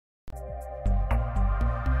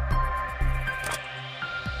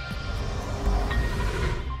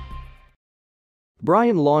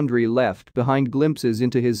Brian Laundrie left behind glimpses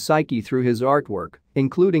into his psyche through his artwork,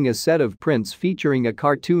 including a set of prints featuring a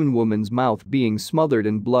cartoon woman's mouth being smothered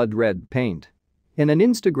in blood-red paint. In an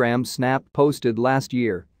Instagram snap posted last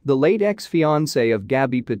year, the late ex-fiancé of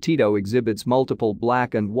Gabby Petito exhibits multiple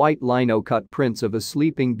black and white lino-cut prints of a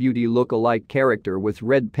Sleeping Beauty look-alike character with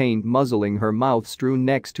red paint muzzling her mouth strewn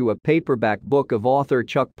next to a paperback book of author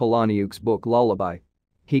Chuck Palahniuk's book Lullaby.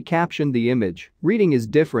 He captioned the image, "Reading is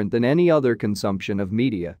different than any other consumption of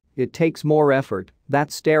media. It takes more effort,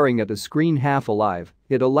 that's staring at a screen half alive.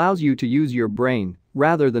 It allows you to use your brain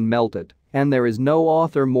rather than melt it. And there is no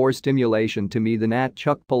author more stimulation to me than at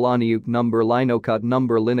Chuck Palahniuk linocut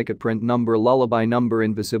linocut print lullaby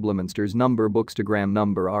Invisiblemonsters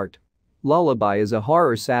bookstagram art." Lullaby is a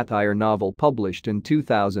horror satire novel published in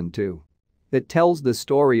 2002. It tells the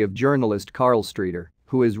story of journalist Carl Streeter,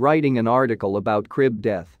 who is writing an article about crib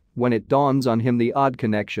death, when it dawns on him the odd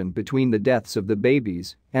connection between the deaths of the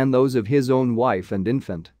babies and those of his own wife and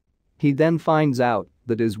infant. He then finds out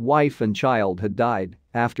that his wife and child had died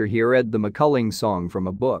after he read the McCulling song from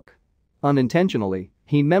a book. Unintentionally,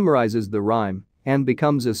 he memorizes the rhyme and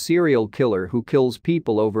becomes a serial killer who kills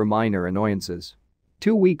people over minor annoyances.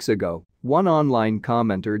 2 weeks ago, one online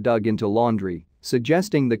commenter dug into Laundrie,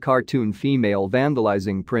 suggesting the cartoon female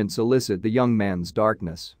vandalizing prints elicit the young man's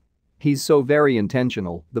darkness. "He's so very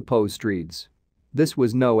intentional," the post reads. "This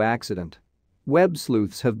was no accident." Web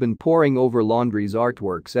sleuths have been poring over Laundrie's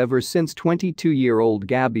artworks ever since 22-year-old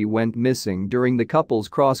Gabby went missing during the couple's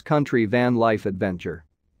cross-country van life adventure.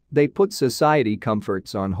 They put society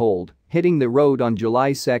comforts on hold, hitting the road on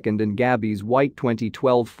July 2 in Gabby's white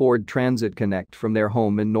 2012 Ford Transit Connect from their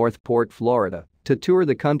home in Northport, Florida, to tour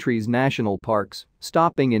the country's national parks,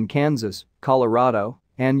 stopping in Kansas, Colorado,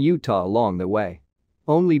 and Utah along the way.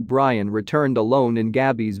 Only Brian returned alone in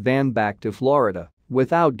Gabby's van back to Florida,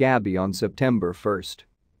 without Gabby on September 1.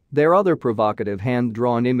 Their other provocative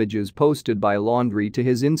hand-drawn images posted by Laundrie to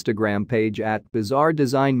his Instagram page at Bizarre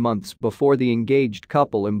Design months before the engaged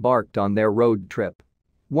couple embarked on their road trip.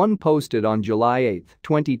 One posted on July 8,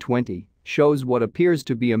 2020, shows what appears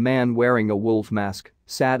to be a man wearing a wolf mask,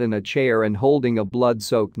 sat in a chair and holding a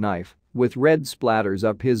blood-soaked knife, with red splatters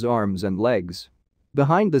up his arms and legs.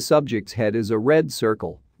 Behind the subject's head is a red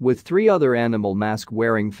circle, with 3 other animal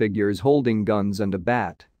mask-wearing figures holding guns and a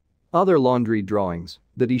bat. Other Laundrie drawings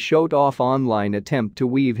that he showed off online attempt to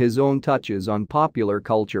weave his own touches on popular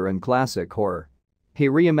culture and classic horror. He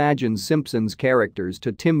reimagines Simpsons characters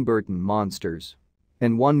to Tim Burton monsters.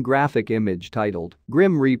 In one graphic image titled,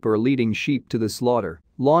 "Grim Reaper Leading Sheep to the Slaughter,"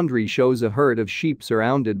 Laundrie shows a herd of sheep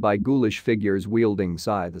surrounded by ghoulish figures wielding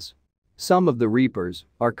scythes. Some of the reapers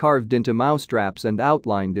are carved into mousetraps and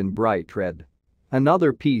outlined in bright red.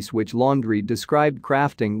 Another piece, which Laundrie described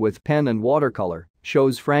crafting with pen and watercolor,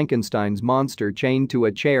 shows Frankenstein's monster chained to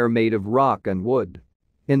a chair made of rock and wood.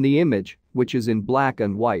 In the image, which is in black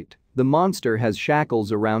and white, the monster has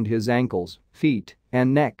shackles around his ankles, feet,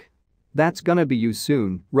 and neck. "That's gonna be you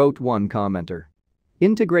soon," wrote one commenter.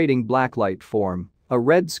 Integrating blacklight form, a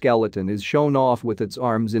red skeleton is shown off with its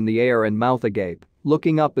arms in the air and mouth agape,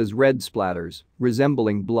 looking up as red splatters,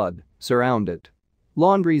 resembling blood, surround it.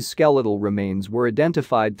 Laundrie's skeletal remains were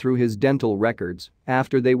identified through his dental records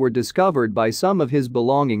after they were discovered by some of his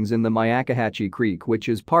belongings in the Myakkahatchee Creek, which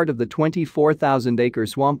is part of the 24,000-acre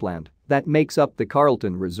swampland that makes up the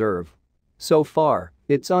Carlton Reserve. So far,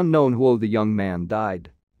 it's unknown how the young man died.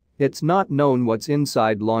 It's not known what's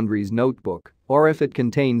inside Laundrie's notebook or if it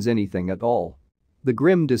contains anything at all. The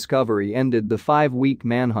grim discovery ended the 5-week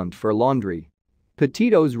manhunt for Laundrie.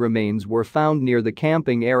 Petito's remains were found near the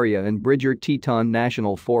camping area in Bridger-Teton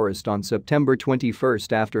National Forest on September 21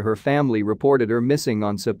 after her family reported her missing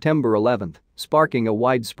on September 11, sparking a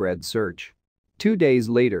widespread search. 2 days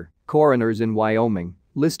later, coroners in Wyoming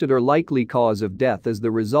listed her likely cause of death as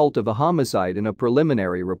the result of a homicide in a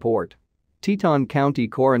preliminary report. Teton County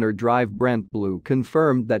Coroner Drive Brent Blue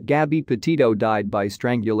confirmed that Gabby Petito died by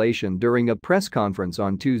strangulation during a press conference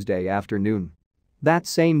on Tuesday afternoon. That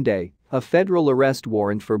same day, a federal arrest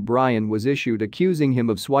warrant for Brian was issued accusing him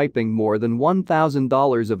of swiping more than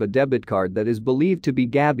 $1,000 of a debit card that is believed to be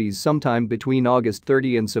Gabby's sometime between August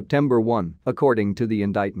 30 and September 1, according to the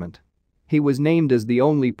indictment. He was named as the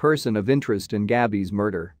only person of interest in Gabby's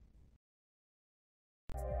murder.